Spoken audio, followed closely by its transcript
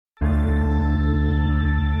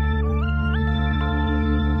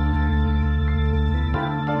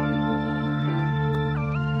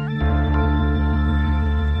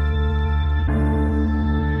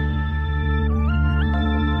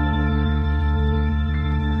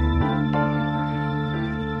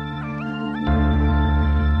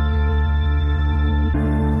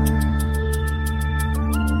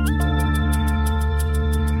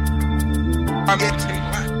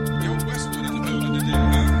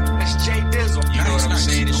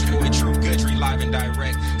and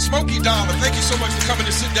direct. Smokey Dollar, thank you so much for coming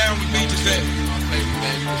to sit down with me today.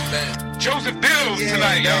 Joseph Bills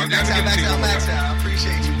tonight, y'all. Max out. I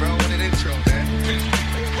appreciate you, bro. What an intro, man. You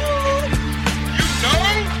know?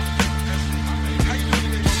 How you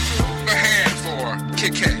doing? A hand for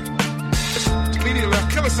Kit Kat. Comedian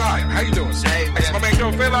left, Killer Sire. How you doing, sir? Hey, man. That's my man,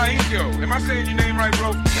 Joe Fela. Am I saying your name right, bro?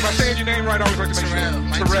 Am I saying your name right? I always like to make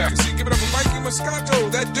sure. Terrell. Give it up for Mikey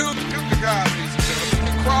Moscato. That dude, the guy, ladies and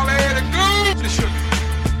gentlemen. Quality and Goose. The sugar.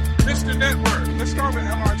 Mr. Network. Let's start with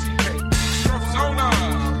LRTK. Zona.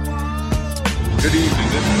 Good evening,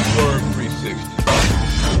 this is Swerve 360.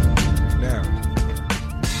 Now,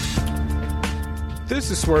 this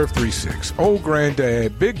is Swerve 36. Old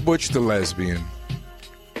Granddad, Big Butch the Lesbian,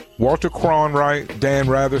 Walter Cronkite, Dan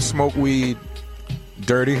Rather, Smoke Weed,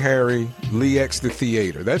 Dirty Harry, Lee X the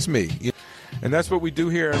Theater. That's me. And that's what we do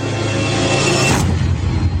here.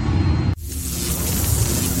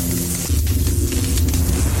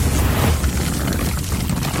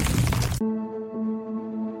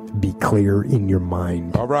 Be clear in your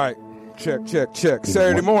mind. All right. Check.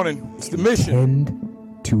 Saturday morning, it's the mission.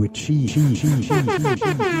 Intend to achieve. Respect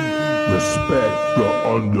the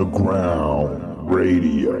underground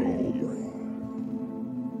radio.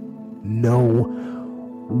 Know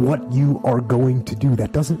what you are going to do.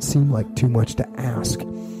 That doesn't seem like too much to ask.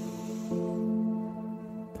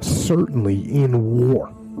 Certainly in war.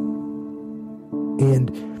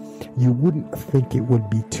 And you wouldn't think it would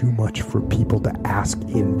be too much for people to ask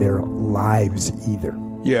in their lives either.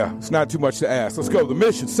 Yeah, it's not too much to ask. Let's go. The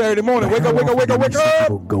mission, Saturday morning. Wake up.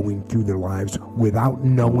 People going through their lives without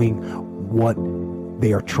knowing what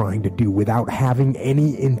they are trying to do, without having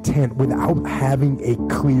any intent, without having a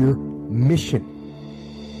clear mission.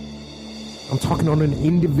 I'm talking on an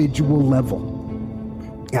individual level.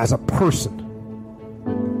 As a person,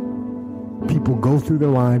 people go through their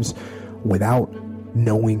lives without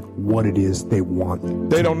knowing what it is they want.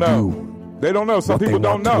 They don't know. They don't know. Some people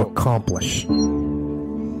don't know. To accomplish.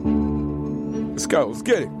 Let's go. Let's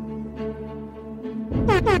get it.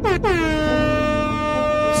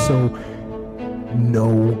 So,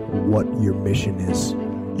 know what your mission is.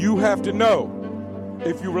 You have to know.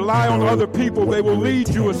 If you rely on other people, they will lead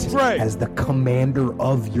you astray. As the commander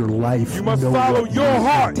of your life, you must follow your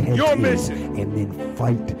heart, your mission, and then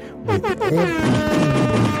fight with everything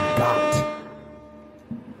you've got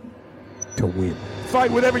to win. Fight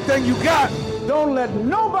with everything you got. Don't let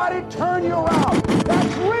nobody turn you around.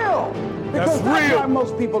 That's real. Because that's why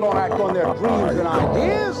most people don't act on their dreams and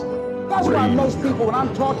ideas. That's why most people, when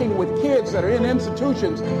I'm talking with kids that are in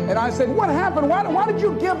institutions, and I say, what happened? Why did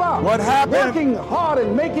you give up? What happened? Working hard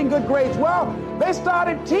and making good grades. Well, they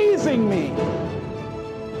started teasing me.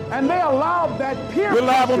 And they allowed that peer We're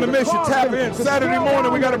live on the mission. Tap in. Saturday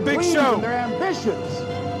morning, we got a big show. Their ambitions.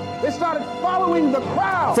 They started following the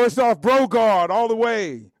crowd. First off, Brogard, all the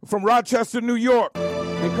way from Rochester, New York.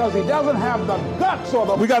 Because he doesn't have the guts or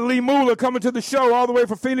the... We got Lee Mueller coming to the show all the way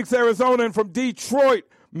from Phoenix, Arizona, and from Detroit,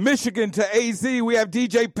 Michigan to AZ, we have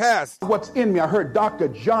DJ Pest. What's in me? I heard Dr.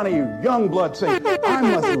 Johnny Youngblood say, I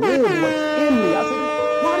must live what's in me. I said,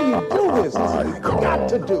 why do you do this? He said, I got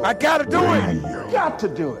to do it. I got to do it. Got to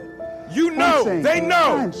do it. You know, saying, they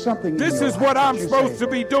know. This is what I'm supposed to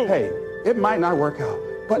be doing. Hey, it might not work out,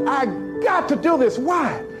 but I got to do this.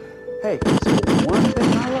 Why? Hey, it's the one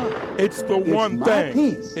thing I love. It's the one thing.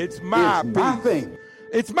 Piece. It's my piece. My thing.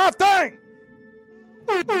 It's my thing.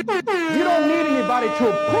 You don't need anybody to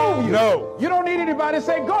approve you. No. You don't need anybody to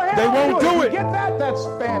say, go ahead. They won't do it. If you get that, that's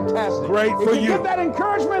fantastic. Great for you. If you get that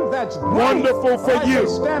encouragement, that's great. Wonderful for you.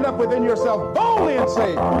 Stand up within yourself boldly and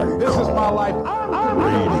say, this is my life. I'm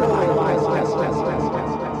living my life.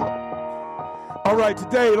 All right,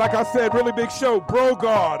 today, like I said, really big show.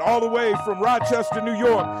 Brogard, all the way from Rochester, New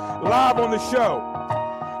York, live on the show.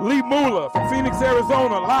 Lee Mueller from Phoenix,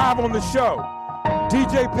 Arizona, live on the show.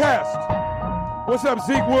 DJ Pest. What's up,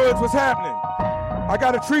 Zeke Woods? What's happening? I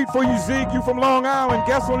got a treat for you, Zeke. You from Long Island.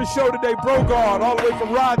 Guest on the show today, Brogard, all the way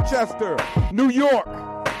from Rochester, New York.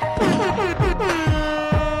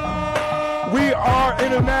 We are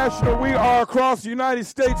international. We are across the United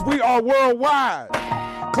States. We are worldwide.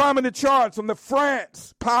 Climbing the charts on the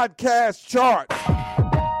France podcast charts.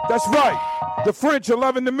 That's right. The French are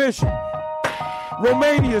loving the mission.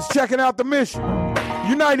 Romania's checking out the mission.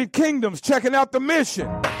 United Kingdom's checking out the mission.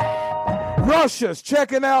 Russia's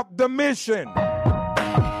checking out the mission.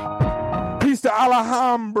 Peace to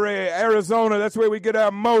Alhambra, Arizona. That's where we get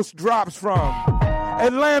our most drops from.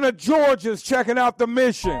 Atlanta, Georgia's checking out the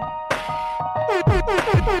mission.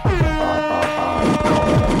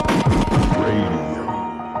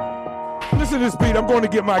 Listen to this beat. I'm going to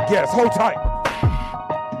get my guest. Hold tight.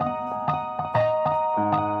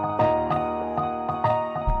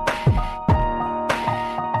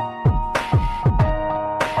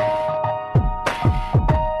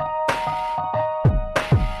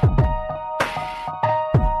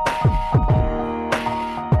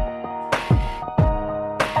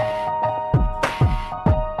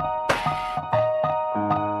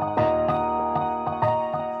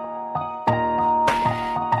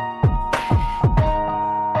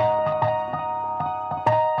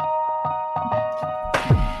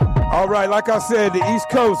 All right, like I said, the East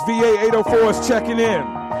Coast, VA 804 is checking in.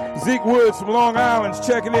 Zeke Woods from Long Island is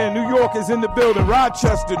checking in. New York is in the building.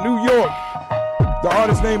 Rochester, New York. The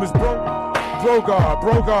artist's name is Brogard.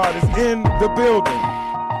 Brogard is in the building.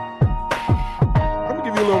 Let me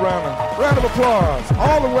give you a little round of applause.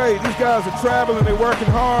 All the way, these guys are traveling. They're working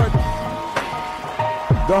hard.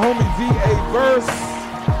 The homie VA Verse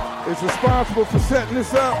is responsible for setting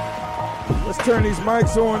this up. Let's turn these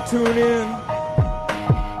mics on, tune in.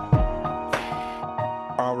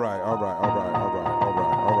 All right.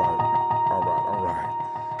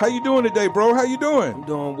 How you doing today, bro? How you doing? I'm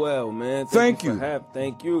doing well, man. Thank you.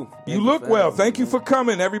 Thank you. You look well. Thank you for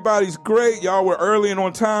coming. Everybody's great. Y'all were early and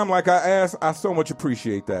on time like I asked. I so much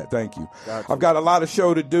appreciate that. Thank you. I've got a lot of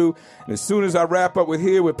show to do. And as soon as I wrap up with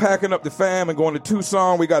here, we're packing up the fam and going to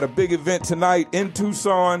Tucson. We got a big event tonight in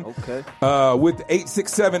Tucson. Okay. With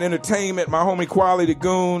 867 Entertainment, my homie Quality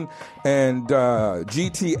Goon, and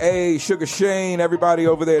GTA, Sugar Shane, everybody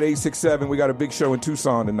over there at 867. We got a big show in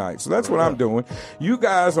Tucson tonight. So that's what I'm doing. You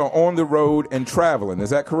guys are on the road and traveling.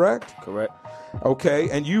 Is that correct? Correct. Okay.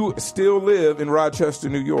 And you still live in Rochester,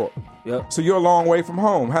 New York. Yep. So you're a long way from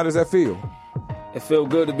home. How does that feel? It feels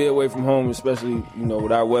good to be away from home, especially,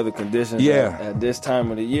 with our weather conditions at this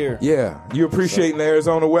time of the year. Yeah. You appreciating the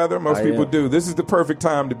Arizona weather? Most people do. This is the perfect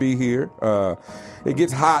time to be here. It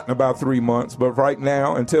gets hot in about 3 months, but right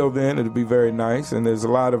now, until then, it'll be very nice. And there's a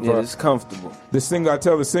lot of... it's comfortable. I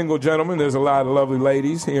tell the single gentlemen, there's a lot of lovely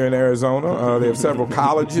ladies here in Arizona. They have several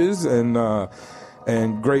colleges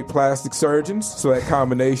and great plastic surgeons. So that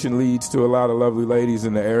combination leads to a lot of lovely ladies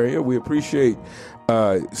in the area. We appreciate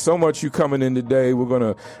so much you coming in today. We're going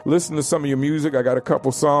to listen to some of your music. I got a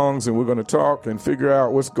couple songs, and we're going to talk and figure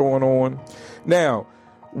out what's going on. Now,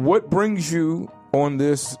 what brings you on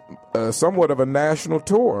this somewhat of a national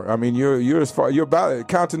tour? I mean, you're about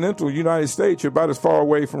continental United States. You're about as far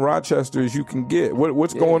away from Rochester as you can get.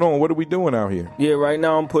 What's going on? What are we doing out here? Yeah, right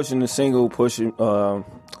now I'm pushing the single.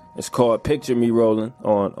 It's called "Picture Me Rolling"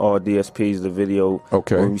 on all DSPs. The video.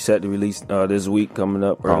 Okay. We set to release this week, coming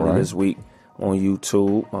up early this week on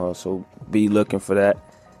YouTube. So be looking for that.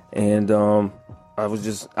 And I'm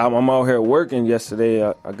out here working. Yesterday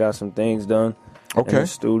I got some things done. Okay. In the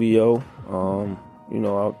studio.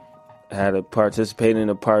 I had to participate in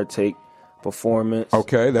a partake performance.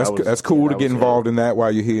 Okay, that's cool to get involved in that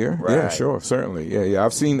while you're here. Right. Yeah, sure, certainly. Yeah.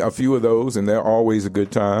 I've seen a few of those, and they're always a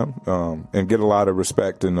good time, and get a lot of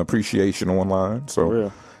respect and appreciation online.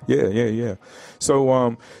 So, yeah.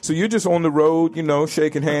 So you're just on the road,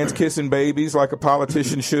 shaking hands, kissing babies like a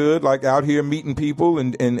politician should, like out here meeting people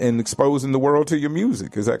and exposing the world to your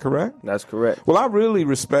music. Is that correct? That's correct. Well, I really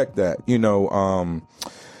respect that.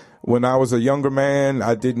 When I was a younger man,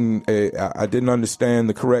 I didn't understand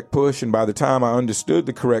the correct push, and by the time I understood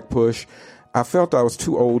the correct push, I felt I was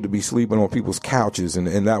too old to be sleeping on people's couches,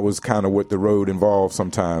 and that was kind of what the road involved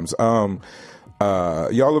sometimes. Y'all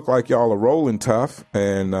look like y'all are rolling tough,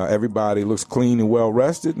 and everybody looks clean and well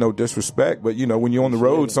rested. No disrespect, but when you're on the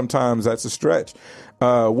road, sometimes that's a stretch.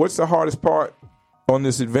 What's the hardest part on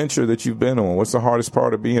this adventure that you've been on? What's the hardest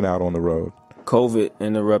part of being out on the road? COVID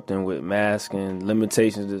interrupting with masks and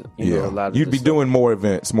limitations. A lot of you'd be doing more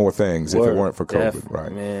events, more things if it weren't for COVID,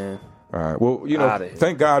 right? Man. All right. Well,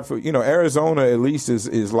 thank God for Arizona at least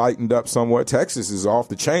is lightened up somewhat. Texas is off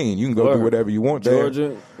the chain. You can go do whatever you want there.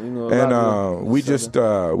 Georgia, and we just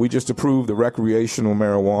approved the recreational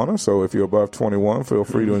marijuana. So if you're above 21, feel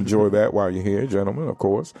free to enjoy that while you're here, gentlemen. Of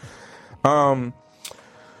course.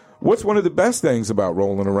 What's one of the best things about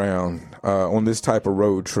rolling around on this type of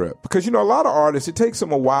road trip? Because, a lot of artists, it takes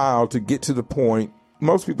them a while to get to the point.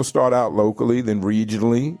 Most people start out locally, then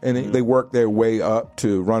regionally, and they work their way up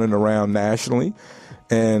to running around nationally.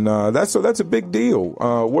 And that's a big deal.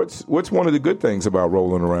 What's one of the good things about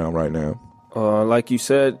rolling around right now? Like you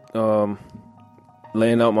said,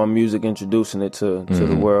 laying out my music, introducing it to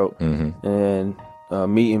the world, and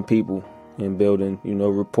meeting people and building,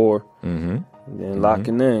 rapport. And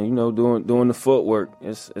locking in, doing the footwork.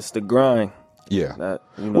 It's the grind. Yeah.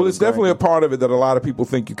 It's definitely a part of it that a lot of people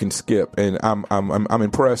think you can skip, and I'm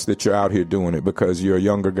impressed that you're out here doing it because you're a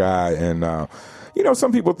younger guy, and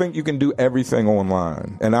some people think you can do everything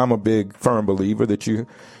online, and I'm a big firm believer that you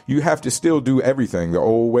have to still do everything, the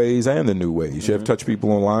old ways and the new ways. You have to touch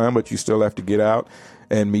people online, but you still have to get out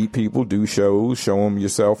and meet people, do shows, show them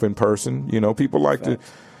yourself in person. People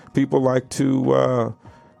like to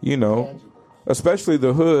especially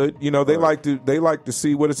the hood, they like to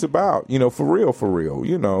see what it's about, for real.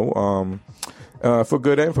 for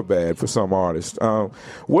good and for bad for some artists.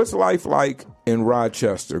 What's life like in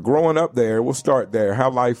Rochester? Growing up there, we'll start there.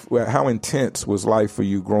 How intense was life for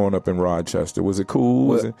you growing up in Rochester? Was it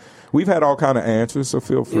cool? We've had all kind of answers, so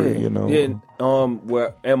feel free. Yeah.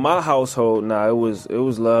 Well, in my household, it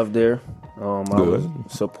was love there. I was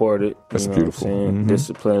supported. That's beautiful. Mm-hmm.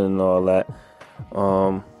 Discipline and all that.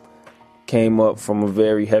 Came up from a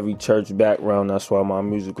very heavy church background. That's why my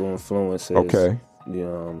musical influence is. Okay.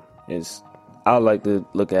 I like to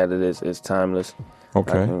look at it as timeless.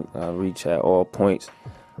 Okay. I reach at all points.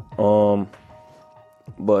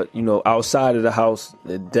 But outside of the house,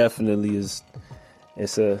 it definitely is.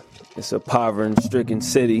 It's a poverty-stricken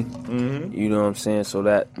city. Mm-hmm. You know what I'm saying? So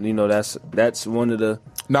that's one of the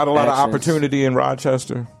not a lot of opportunity in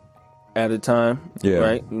Rochester. At a time,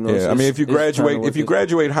 right? I mean, if you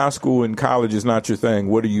graduate high school and college is not your thing,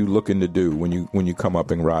 what are you looking to do when you come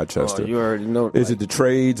up in Rochester? You already know. Is it the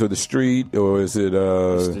trades or the street, or is it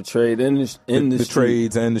it's the trade in the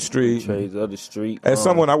trades and the street? The trades of the street. As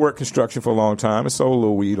someone, I worked construction for a long time and sold a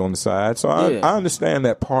little weed on the side, so I understand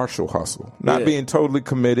that partial hustle, not being totally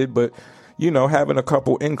committed, but having a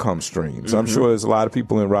couple income streams. Mm-hmm. I'm sure there's a lot of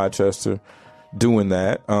people in Rochester doing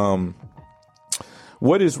that.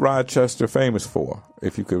 What is Rochester famous for,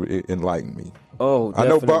 if you could enlighten me? Oh,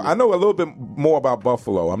 definitely. I know a little bit more about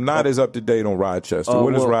Buffalo. I'm not as up to date on Rochester.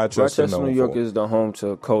 What is Rochester known New York for? is the home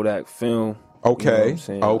to Kodak Film. Okay,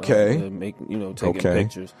 okay. Taking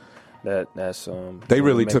pictures. That's They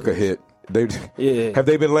really took a hit. Have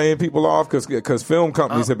they been laying people off? Because film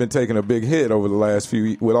companies have been taking a big hit over the last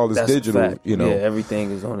few with all this digital. Yeah,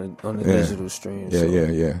 everything is on the digital stream.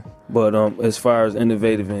 Yeah. But as far as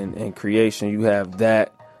innovative and creation, you have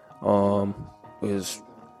that is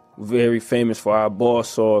very famous for our boss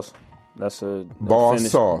sauce. That's a boss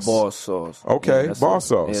sauce. Boss sauce. Okay, boss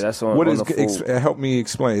sauce. Yeah, that's on. What on is? the food. Help me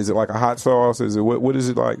explain. Is it like a hot sauce? Is it what is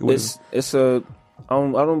it like? It's a. I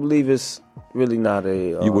don't believe it's really not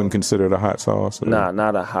a. You wouldn't consider it a hot sauce? Or? Nah,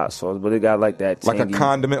 not a hot sauce, but it got like that. Like a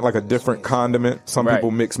condiment, like a different condiment. Some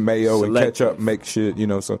people mix mayo and ketchup, make shit.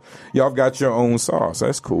 So y'all got your own sauce.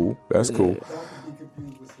 That's cool.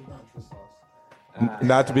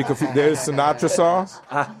 Not to be confused. There's Sinatra sauce.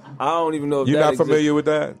 I don't even know if you're that not familiar with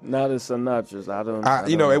that. Not as Sinatra's. I don't.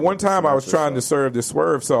 At one time I was trying to serve the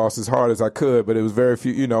swerve sauce as hard as I could, but it was very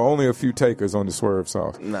few. Only a few takers on the swerve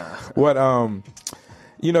sauce. Nah. What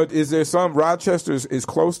is there some Rochester is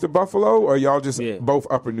close to Buffalo, or y'all just both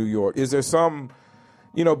upper New York? Is there some?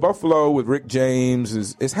 Buffalo with Rick James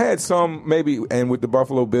has had some maybe, and with the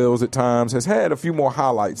Buffalo Bills at times has had a few more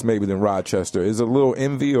highlights maybe than Rochester. Is a little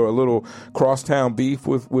envy or a little crosstown beef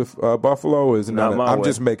with Buffalo? Or is it not my I'm way.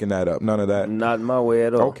 just making that up. None of that. Not my way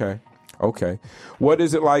at all. Okay. What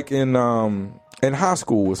is it like in high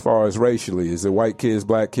school as far as racially? Is it white kids,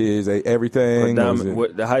 black kids, everything?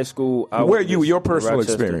 The high school. Your personal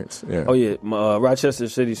experience? Yeah. Oh yeah, Rochester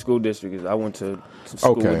City School District. I went to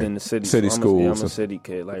school within the city. City schools. I'm a city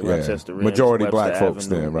kid, like Rochester. Majority Webster black folks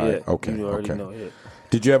Avenue. then, right? Yeah, okay. You already know. Yeah.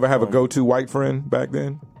 Did you ever have a go-to white friend back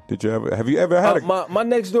then? Have you ever had my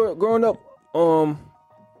next door growing up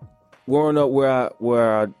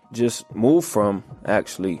where I just moved from,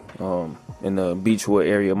 actually, in the Beechwood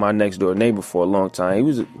area, my next door neighbor for a long time. He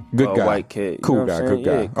was a good guy, white kid, cool guy, good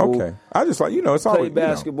guy. Yeah, cool. Okay, I just like it's always played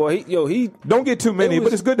basketball. He don't get too many,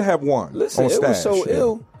 but it's good to have one. Listen, on stash, it was so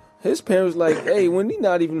ill. His parents like, hey, when he's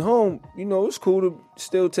not even home, it's cool to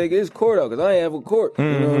still take his court out because I ain't have a court. You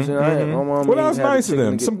know what I'm saying? My mom well, that was nice of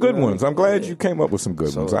them. Some good ones. I'm glad you you came up with some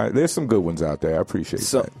good ones. There's some good ones out there. I appreciate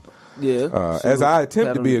that. Yeah. As I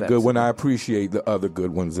attempt to be a good one, I appreciate the other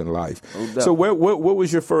good ones in life. So, what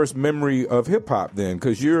was your first memory of hip hop then?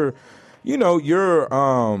 Because you're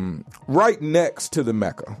right next to the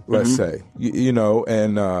Mecca, let's say.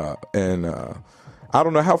 I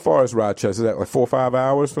don't know how far is Rochester. Is that like 4 or 5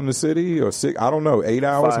 hours from the city, or 6? I don't know. 8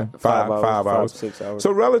 hours, 5 hours, 6 hours.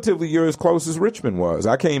 So relatively, you're as close as Richmond was.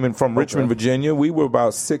 I came in from Richmond, Virginia. We were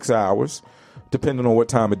about 6 hours. Depending on what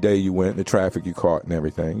time of day you went, the traffic you caught and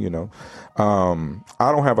everything, I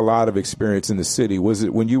don't have a lot of experience in the city. Was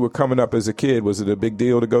it when you were coming up as a kid, was it a big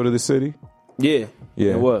deal to go to the city? Yeah,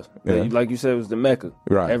 it was. Yeah. Like you said, it was the Mecca.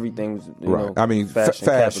 Right. Everything was, right. I mean,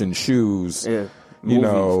 fashion, shoes. Yeah.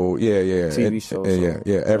 Movies, TV shows.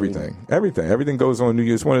 Everything goes on New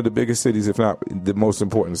Year's. One of the biggest cities, if not the most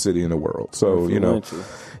important city in the world. So,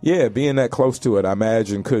 being that close to it, I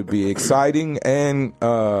imagine could be exciting and,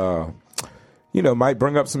 might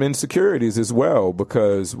bring up some insecurities as well,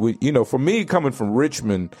 because for me coming from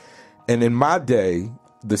Richmond, and in my day,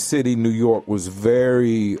 the city, New York, was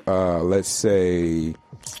very, let's say,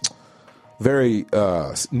 very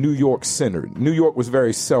New York centered. New York was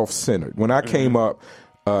very self-centered. When I came up,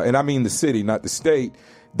 and I mean the city, not the state,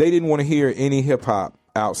 they didn't want to hear any hip hop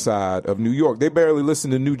outside of New York. They barely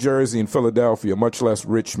listened to New Jersey and Philadelphia, much less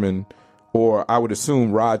Richmond, or I would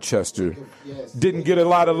assume Rochester. Didn't get a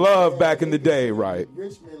lot of love back in the day, right?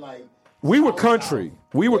 We were country.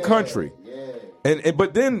 We were country. And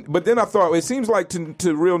but then I thought it seems like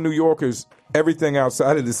to real New Yorkers, everything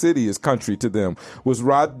outside of the city is country to them. Was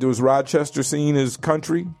Rochester seen as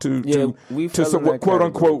country to some quote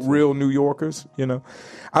unquote real New Yorkers? You know,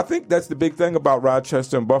 I think that's the big thing about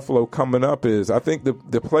Rochester and Buffalo coming up is I think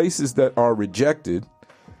the places that are rejected,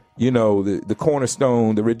 you know, the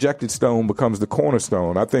cornerstone, the rejected stone becomes the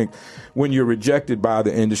cornerstone. I think when you're rejected by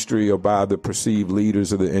the industry or by the perceived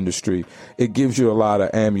leaders of the industry, it gives you a lot of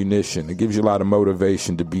ammunition. It gives you a lot of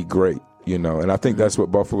motivation to be great, you know. And I think that's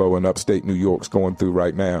what Buffalo and upstate New York's going through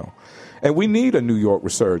right now. And we need a New York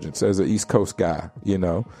resurgence as an East Coast guy, you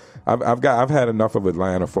know. I've had enough of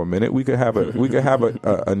Atlanta for a minute. We could have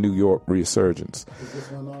a New York resurgence. Is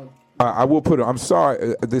this one on? I will put it. I'm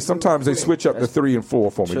sorry. Sometimes they switch up to 3 and 4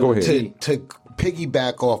 for me. Go ahead. To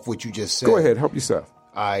piggyback off what you just said. Go ahead. Help yourself.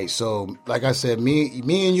 All right. So, like I said, me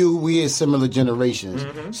and you, we are similar generations.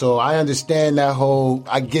 Mm-hmm. So I understand that whole.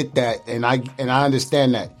 I get that, and I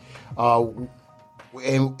understand that.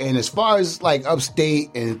 And as far as like upstate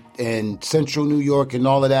and central New York and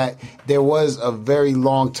all of that, there was a very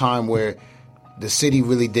long time where the city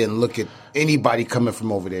really didn't look at anybody coming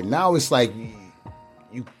from over there. Now it's like.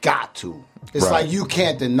 You got to. It's like you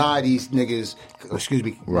can't deny these niggas. Excuse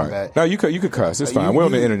me. Right. No, you could cuss. It's fine. We're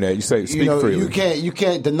on the internet. You say speak freely. You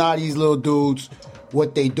can't deny these little dudes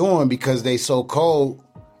what they doing because they so cold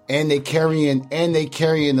and they carrying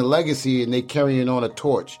the legacy and they carrying on a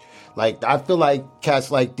torch. Like I feel like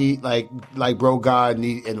cats like Bro God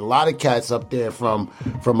and a lot of cats up there from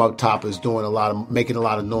up top is making a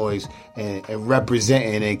lot of noise and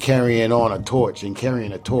representing and carrying on a torch and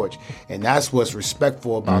and that's what's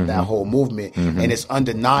respectful about that whole movement and it's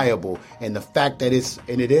undeniable and the fact that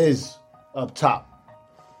it is up top.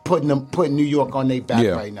 Putting New York on their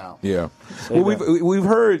back right now. Yeah. Well, we've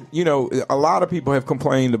heard, you know, a lot of people have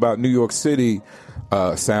complained about New York City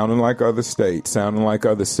sounding like other states, sounding like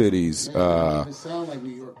other cities. It doesn't sound like New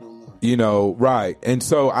York no more. You know, right. And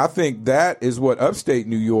so I think that is what upstate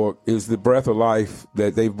New York is the breath of life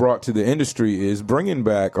that they've brought to the industry is bringing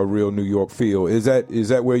back a real New York feel. Is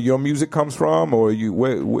that where your music comes from, or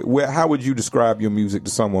how would you describe your music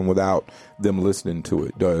to someone without them listening to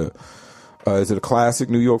it? Is it a classic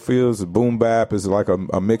New York feel? Is it boom bap? Is it like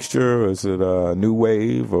a mixture? Is it a new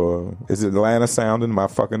wave? Or is it Atlanta sounding? Am I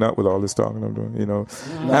fucking up with all this talking I'm doing? You know,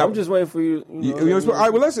 I'm just waiting for you. All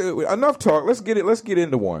right, well, enough talk. Let's get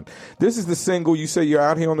into one. This is the single. You say you're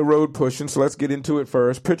out here on the road pushing, so let's get into it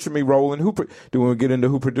first. Picture Me Rolling. Do we get into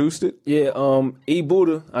who produced it? Yeah, E.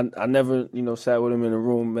 Buddha. I never, sat with him in a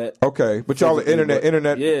room, met. Okay, but y'all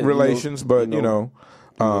internet relations, but you know.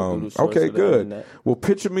 Okay, good. Well,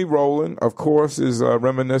 Picture Me Rolling, of course, is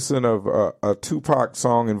reminiscent of a Tupac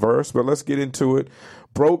song and verse, but let's get into it.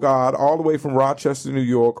 Bro God, all the way from Rochester, New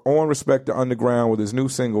York, on Respect the Underground with his new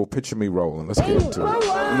single, Picture Me Rolling. Let's get into it.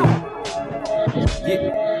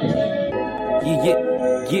 Yeah.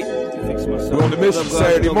 We're on the mission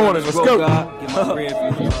Saturday morning. Let's go.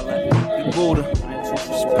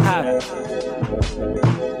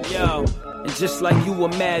 Yo. And just like you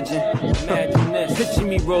imagine this. Picture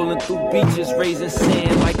me rolling through beaches, raising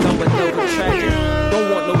sand like I'm a Dover tragic. Don't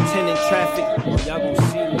want no tenant traffic. Y'all gon'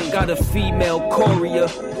 see me. Got a female courier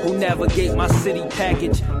who navigate my city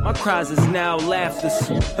package. My cries is now laughter.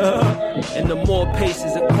 And the more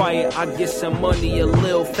paces are quiet, I get some money a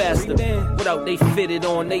little faster. Without they fitted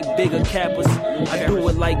on, they bigger cappers. I do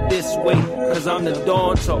it like this way, cause I'm the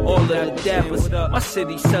dawn to all of the dappers. My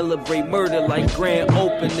city celebrate murder like grand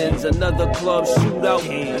openings. Another club shootout,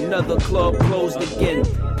 another club closed again.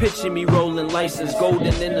 Picture me rolling license,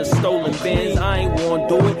 golden in the stolen Benz. I ain't wanna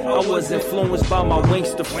do it, I was influenced by my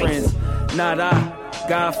Wingster friends. Not I.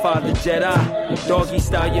 Godfather Jedi, doggy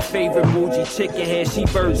style, your favorite bougie chicken head, she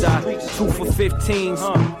bird's eye. 2 for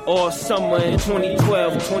 15s, all summer in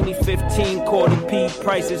 2012, 2015, quarter P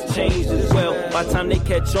prices changed as well. By the time they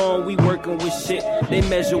catch on, we working with shit. They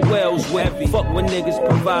measure wells with. Fuck when niggas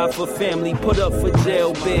provide for family, put up for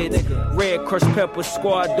jail bids. Red crushed pepper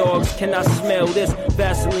squad dogs, can I smell this?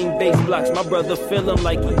 Vaseline base blocks, my brother feel them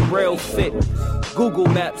like he braille fit. Google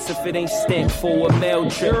Maps if it ain't stamped for a mail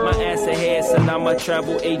trip. My ass ahead said I'm a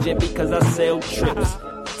travel agent because I sell trips.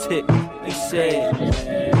 Tip, he said.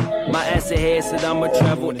 My ass ahead said I'm a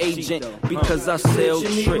travel agent because I sell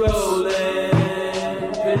trips. Picture me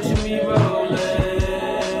rolling, picture me rolling,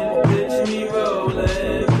 picture me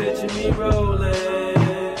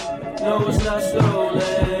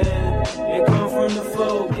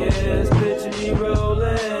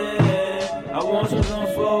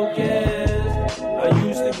focus. I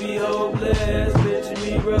used to be hopeless. Picture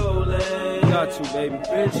me rolling. Got to, baby.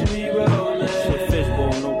 Picture me rolling. Shit,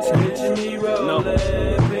 fishbowl, no time. Picture me rolling. No.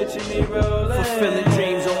 Picture me rolling. Fulfilling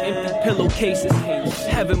dreams on empty pillowcases.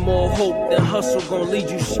 Having more hope than hustle gon' lead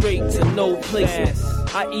you straight to no places.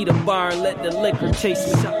 I eat a bar and let the liquor chase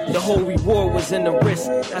me. The whole reward was in the risk.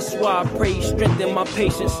 That's why I pray strengthen my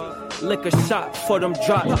patience. Liquor shot for them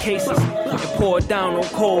drop cases. And pour down on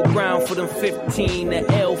cold ground for them 15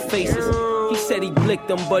 the L faces. He said he blicked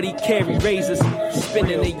them, but he carried razors.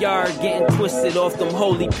 Spinning the yard, getting twisted off them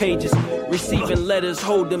holy pages. Receiving letters,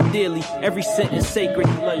 hold them dearly. Every sentence sacred.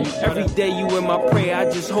 Every day you in my prayer,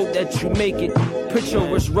 I just hope that you make it. Picture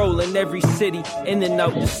us rolling every city, in and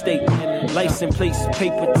out the state. License plates,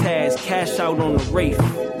 paper tags, cash out on the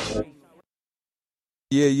Wraith.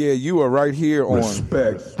 Yeah, you are right here on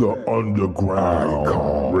Respect the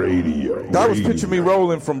Underground Radio. That was Picture Me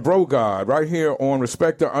Rolling from Bro God, right here on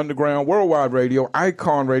Respect the Underground Worldwide Radio,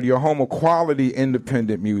 Icon Radio, home of quality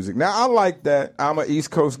independent music. Now, I like that. I'm an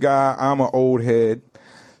East Coast guy. I'm an old head.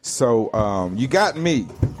 So, you got me.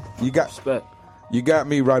 You got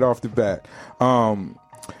me right off the bat.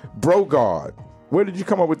 Bro God, where did you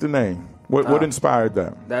come up with the name? What inspired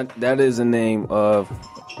that? That is a name of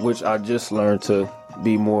which I just learned to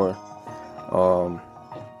be more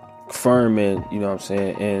firm in, you know what I'm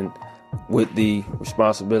saying, and with the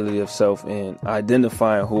responsibility of self and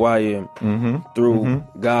identifying who I am through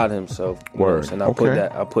God himself. Word. And I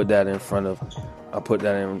put that in front of,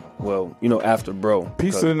 after Bro.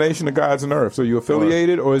 Peace to the nation of gods and earth. So you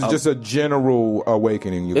affiliated, or is it just a general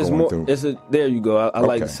awakening you're going through? There you go. I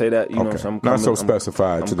like to say that, you know, so I'm coming, not so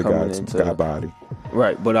specified to the God body.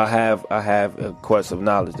 Right, but I have a quest of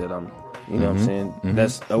knowledge that I'm, you know what I'm saying?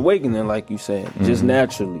 That's awakening, like you said, just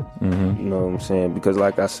naturally. You know what I'm saying? Because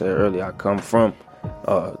like I said earlier, I come from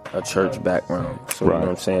a church background. So, you know what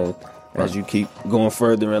I'm saying? As you keep going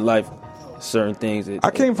further in life, certain things.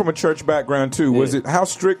 I came from a church background too. Yeah. How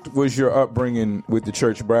strict was your upbringing with the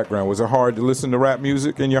church background? Was it hard to listen to rap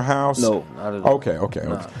music in your house? No, not at all. Okay.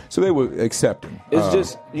 Nah. So they were accepting. It's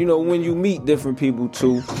just, you know, when you meet different people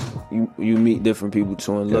too, you meet different people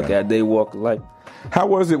too and look at their walk of life. How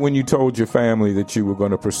was it when you told your family that you were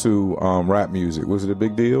going to pursue rap music? Was it a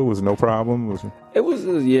big deal? Was it no problem? It was,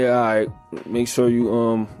 all right. Make sure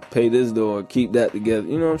you pay this though or keep that together.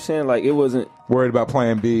 You know what I'm saying? Like, it wasn't worried about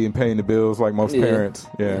plan B and paying the bills like most parents.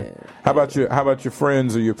 Yeah. How about your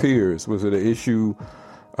friends or your peers? Was it an issue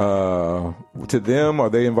to them? Are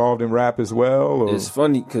they involved in rap as well? Or? It's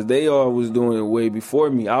funny because they all was doing it way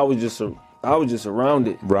before me. I was just around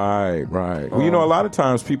it. Right. Well, you know, a lot of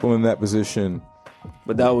times people in that position.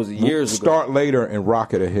 But that was years ago. Start later and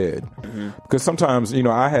rocket ahead. Because sometimes, you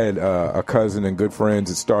know, I had a cousin and good friends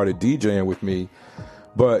that started DJing with me.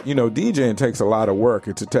 But, you know, DJing takes a lot of work.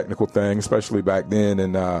 It's a technical thing, especially back then.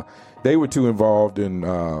 And they were too involved in,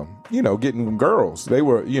 getting girls. They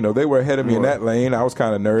were ahead of me in that lane. I was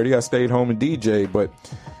kind of nerdy. I stayed home and DJ, but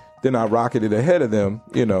then I rocketed ahead of them,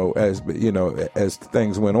 as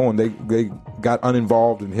things went on. They got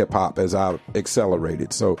uninvolved in hip hop as I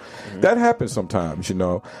accelerated. So that happens sometimes, you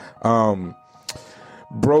know.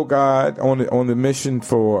 Bro God on the mission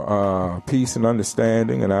for peace and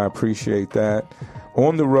understanding, and I appreciate that.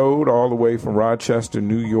 On the road all the way from Rochester,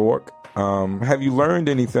 New York. Have you learned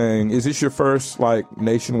anything? Is this your first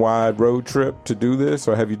nationwide road trip to do this,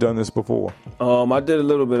 or have you done this before? I did a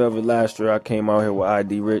little bit of it last year. I came out here with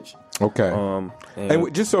ID Rich. Okay.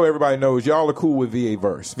 And just so everybody knows, y'all are cool with VA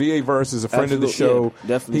Verse. VA Verse is a friend of the show. Yeah,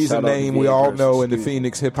 definitely. He's a name we all know in the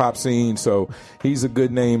Phoenix hip hop scene, so he's a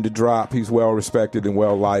good name to drop. He's well respected and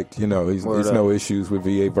well liked. You know, he's no issues with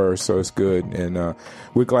VA Verse, so it's good. And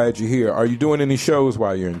we're glad you're here. Are you doing any shows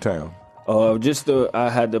while you're in town? I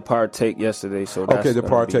had the Partake yesterday, so that's okay. The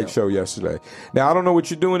Partake show yesterday. Now I don't know what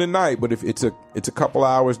you're doing tonight, but if it's a couple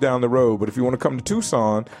hours down the road. But if you want to come to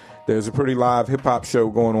Tucson, there's a pretty live hip hop show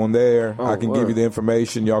going on there. I can give you the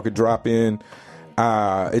information. Y'all could drop in.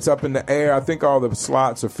 It's up in the air. I think all the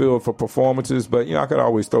slots are filled for performances, but I could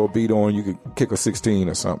always throw a beat on. You could kick a 16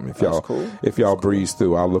 or something if y'all breeze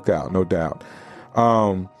through. I'll look out, no doubt.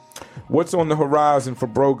 What's on the horizon for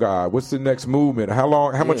Bro God? What's the next movement?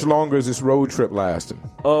 How much longer is this road trip lasting?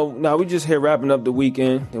 Now we just here wrapping up the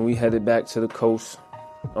weekend, and we headed back to the coast.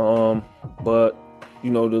 But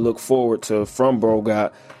to look forward to from Bro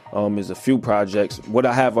God is a few projects. What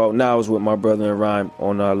I have out now is with my brother in rhyme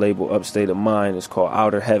on our label Upstate of Mind. It's called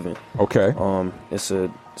Outer Heaven. Okay. It's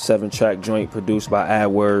a 7-track joint produced by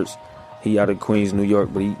AdWords. He out of Queens, New York,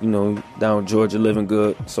 but he down in Georgia living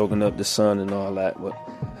good, soaking up the sun and all that. But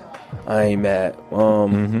I ain't mad.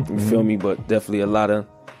 You feel me? But definitely a lot of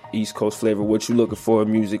East Coast flavor. What you looking for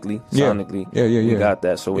musically, sonically? Yeah. We got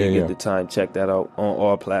that, so when you get the time, check that out on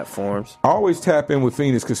all platforms. I always tap in with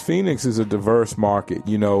Phoenix because Phoenix is a diverse market.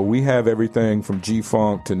 You know, we have everything from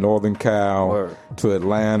G-Funk to Northern Cal to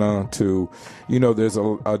Atlanta to, you know, there's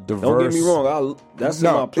a diverse. Don't get me wrong, that's my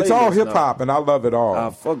playlist. It's all hip hop, and I love it all. I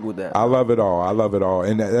fuck with that. I love it all.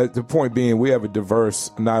 And the point being, we have a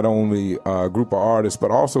diverse, not only group of artists,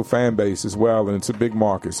 but also fan base as well, and it's a big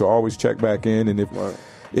market. So always check back in, and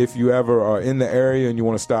if you ever are in the area and you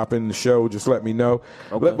want to stop in the show, just let me know.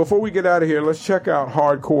 Okay. Before we get out of here, let's check out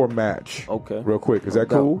Hardcore Match. Okay. Real quick. Is that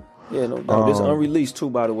cool? Yeah, no doubt. This unreleased too,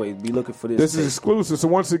 by the way. Be looking for this. This is exclusive. So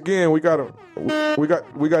once again, we got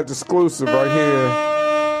exclusive right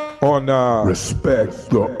here on Respect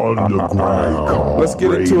the Underground. Let's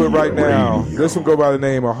get into it right now. This one go by the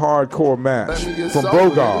name of Hardcore Match from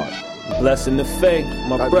Brogard. Blessing the Fae,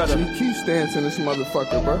 my brother. Keep standing in this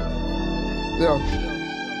motherfucker, bro. Yo.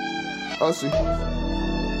 Ussy.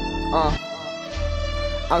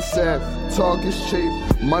 I said, talk is cheap,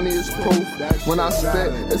 money is proof. When I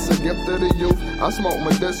spit, it's a gift of the youth. I smoke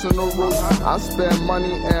medicinal roots. I spend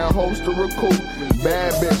money and hopes to recoup.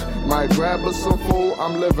 Bad bitch, might grab her some food.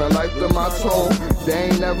 I'm living life to my tone. They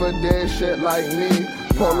ain't never did shit like me.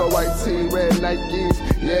 Polo white tee, red Nikes.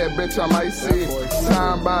 Yeah, bitch, I might see.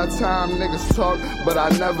 Time by time, niggas talk, but I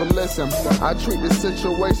never listen. I treat the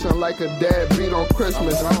situation like a deadbeat on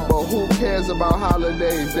Christmas. But who cares about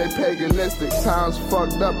holidays? They paganistic. Times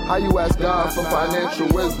fucked up. How you ask God for financial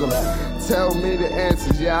wisdom? Tell me the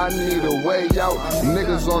answers. Yeah, I need a way out.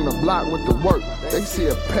 Niggas on the block with the work. They see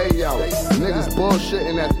a payout. Niggas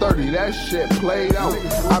bullshitting at 30. That shit played out.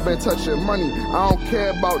 I've been touching money. I don't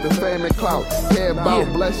care about the fame and clout. Care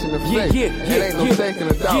about blessing the faith. It ain't no thinking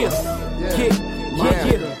a dollar. It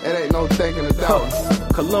ain't no thinking a dollar.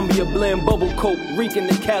 Columbia blend, bubble coat, reeking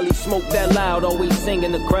the Cali, smoke that loud, always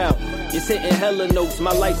singing the crowd. It's hitting hella notes,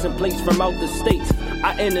 my license plates from out the states.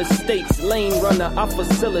 I enter states, lane runner, I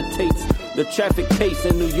facilitate the traffic pace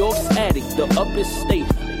in New York's attic, the upper state.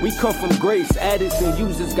 We come from grace, addicts and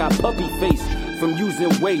users got puppy face from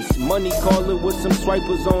using waste. Money calling with some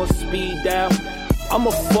swipers on speed dial.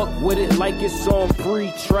 I'ma fuck with it like it's on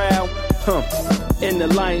pre-trial. And the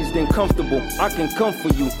lion's then comfortable, I can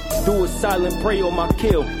comfort you. Do a silent prayer on my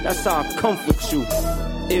kill, that's how I comfort you.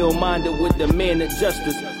 Ill-minded with the man of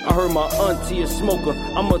justice. I heard my auntie a smoker.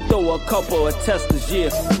 I'ma throw a couple of testers,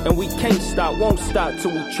 yeah. And we can't stop, won't stop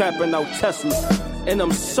till we trapping out Teslas. And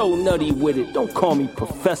I'm so nutty with it, don't call me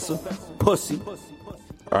professor, pussy.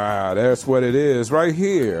 That's what it is right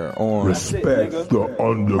here on Respect the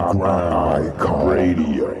Underground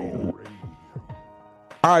Radio.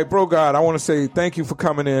 All right, Bro God, I want to say thank you for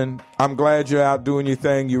coming in. I'm glad you're out doing your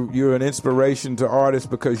thing. You're an inspiration to artists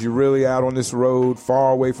because you're really out on this road,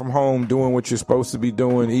 far away from home, doing what you're supposed to be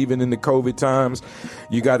doing, even in the COVID times.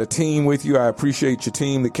 You got a team with you. I appreciate your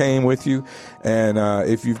team that came with you. And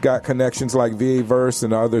if you've got connections like VA Verse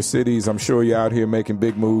and other cities, I'm sure you're out here making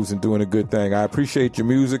big moves and doing a good thing. I appreciate your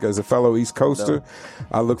music as a fellow East Coaster.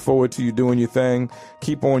 I look forward to you doing your thing.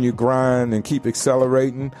 Keep on your grind and keep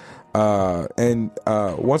accelerating.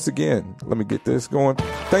 Once again, let me get this going.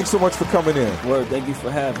 Thanks so much for coming in. Word, thank you for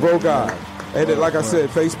having me. Bro God. And then, like I said,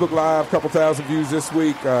 Facebook Live, couple thousand views this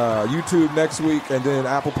week, YouTube next week, and then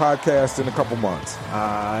Apple Podcasts in a couple months.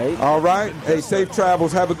 All right. Hey, safe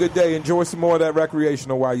travels. Have a good day. Enjoy some more of that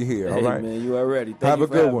recreational while you're here. All right. Man, you already. Have a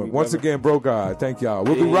good one. Once again, Bro God. Thank y'all.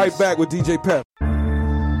 We'll be right back with DJ Pep.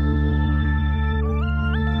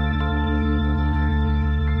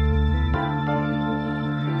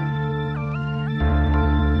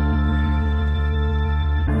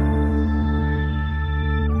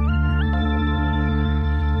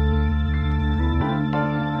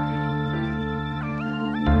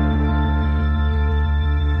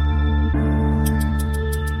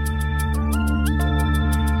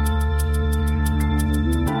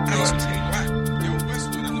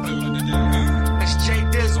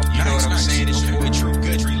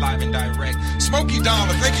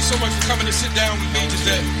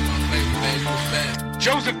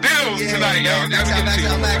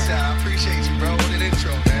 I appreciate you, bro. What an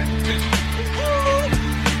intro, man. You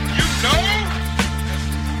know?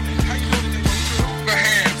 How you doing today? A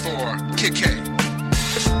hand for Kid K.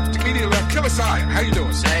 Comedian Killer Sire. How you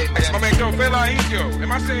doing, sir? Hey, my man Joe Felahito.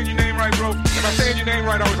 Am I saying your name right, bro? Am I saying your name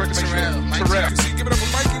right? I always like to make sure. Terrell. See, give it up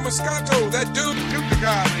for Mikey Moscato. That dude, the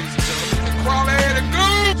guy, ladies and gentlemen. Quality the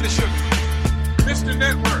Goob. The sugar. Mr.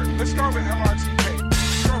 Network. Let's start with LRTK.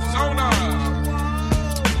 Zona.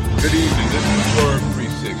 Good evening. This is Swerve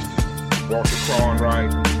 360. Walter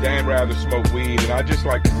Cronwright. Dan Rather Smoke Weed. And I'd just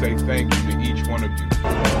like to say thank you to each one of you.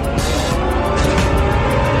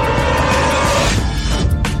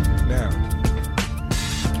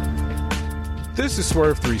 This is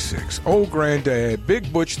Swerve 3-6. Old Granddad,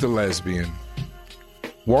 Big Butch the Lesbian,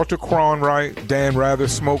 Walter Cronkite, Dan Rather,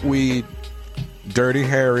 Smoke Weed, Dirty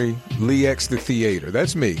Harry, Lee X the Theater.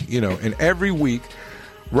 That's me, and every week,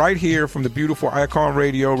 right here from the beautiful Icon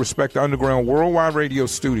Radio, Respect the Underground Worldwide Radio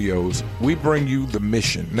Studios, we bring you the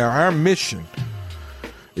mission. Now, our mission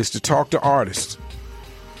is to talk to artists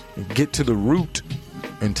and get to the root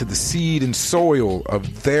and to the seed and soil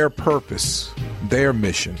of their purpose, their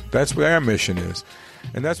mission. That's what our mission is.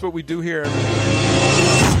 And that's what we do here.